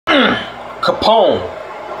Capone,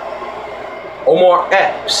 Omar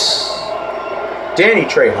Epps, Danny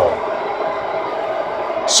Trejo,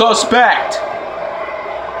 Suspect,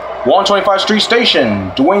 125th Street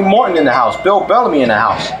Station, Dwayne Martin in the house, Bill Bellamy in the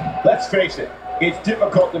house. Let's face it, it's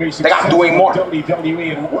difficult to be successful in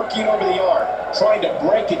WWE and working over the arm, trying to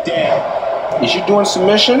break it down. Is you doing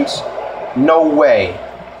submissions? No way.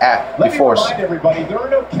 Before everybody, there are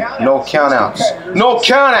no countouts. No countouts. No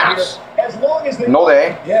countouts. As long as they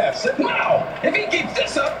Yes. Wow. If he keeps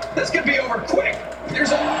this up, this could be over quick.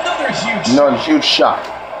 There's another huge huge shot.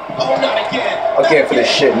 Oh, not again. Again for this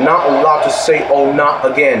shit. Not allowed to say, oh, not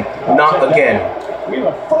again. Not again. We have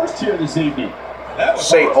a first here this evening.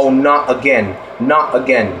 Say, oh, not again. Not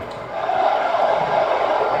again.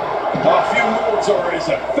 A few moves are as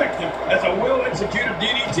effective as a well-executed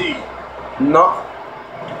DDT. Not.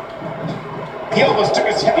 He almost took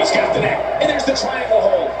his head. He's got the neck. And there's the triangle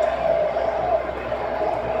hold.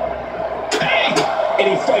 Bang! And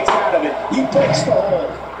he fights out of it. He breaks the hold.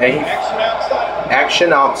 And action outside.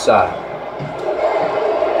 Action outside.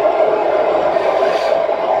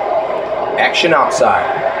 Action outside.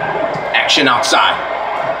 Action outside.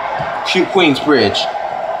 Shoot Queensbridge.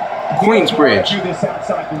 Queensbridge. Do this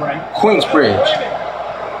outside the ring. Queensbridge.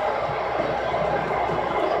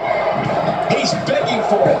 He's begging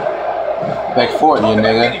for it. Beg for it, you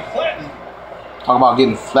nigga. Talk about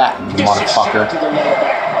getting flattened, motherfucker.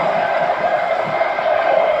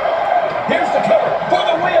 Here's the cover for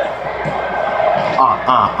the win.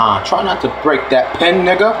 Try not to break that pin,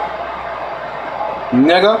 nigga.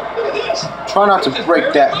 Nigga. Try not to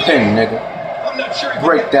break that pin, nigga. I'm not sure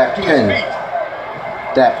break that pin.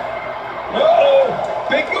 That. Uh-oh.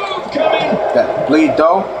 Big move coming. That bleed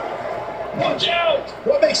though. Watch out.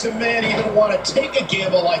 What makes a man even want to take a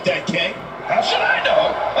gamble like that, King? How should I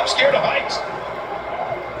know? I'm scared of heights.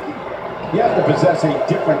 You have to possess a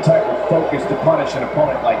different type of focus to punish an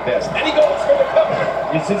opponent like this. And he goes for the cover.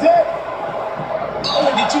 This is it. Oh,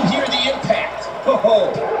 and did you hear the impact?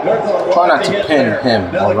 Oh, try not to pin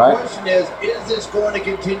him, all right? The question is this going to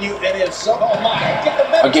continue? And if so, oh my, get the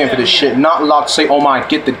medics again for this shit. Not allowed to say, oh my,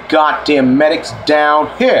 get the goddamn medics down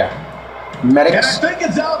here. Medics, and I think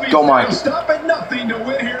it's obvious go Mike. Stop at nothing to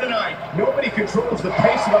win here tonight. Nobody controls the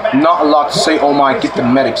pace of a match. Not allowed to say, oh my, get the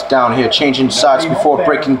medics down here. Changing sides before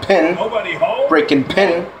breaking pin. Breaking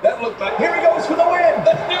pin. That looked like, here he goes for the win.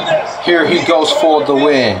 Let's do this. Here he goes for the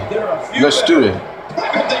win. Let's do it. I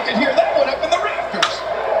bet they could hear that one up in the rafters.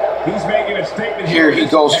 He's making a statement. Here he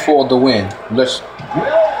goes for the win. Let's.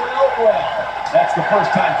 Well. That's the first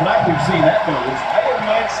time tonight we've seen that move. I wouldn't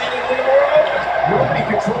mind seeing it a little more often. Nobody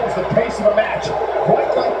controls the pace of a match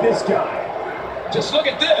quite like this guy. Just look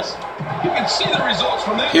at this. You can see the results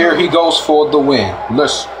from that. Here he goes for the win.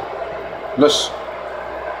 Let's.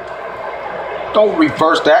 Don't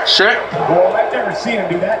reverse that shit. Well, I've never seen him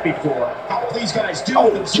do that before. How will these guys do?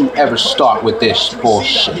 Don't you ever start with this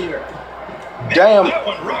bullshit. Damn,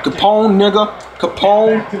 Capone, nigga.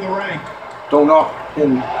 Capone. Back to the ring. Don't know.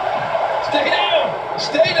 Stay down.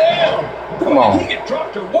 Stay down. Come on. Did he get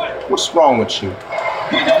dropped or what? What's wrong with you?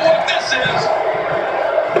 We know what this is.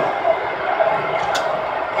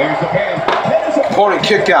 There's the pin. Opponent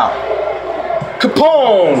kick out.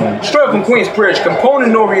 Capone! Straight from Queensbridge. Capone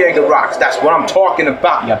and Noriega rocks. That's what I'm talking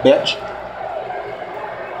about, ya bitch.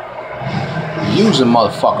 Use a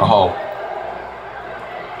motherfucker hoe.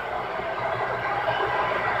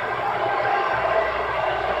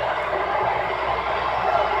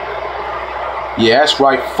 Yeah, that's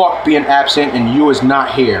right. Fuck being absent and you is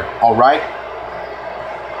not here. Alright?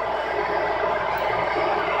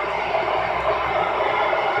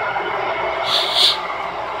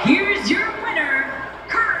 Here's your winner,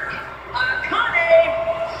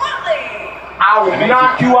 I will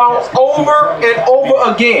knock you out over and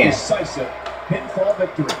over again. Decisive pinfall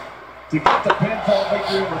victory. To get the pinfall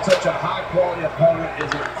victory with such a high-quality opponent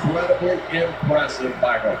is incredibly impressive,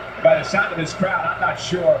 Michael. By the sound of this crowd, I'm not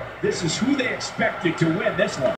sure this is who they expected to win this one.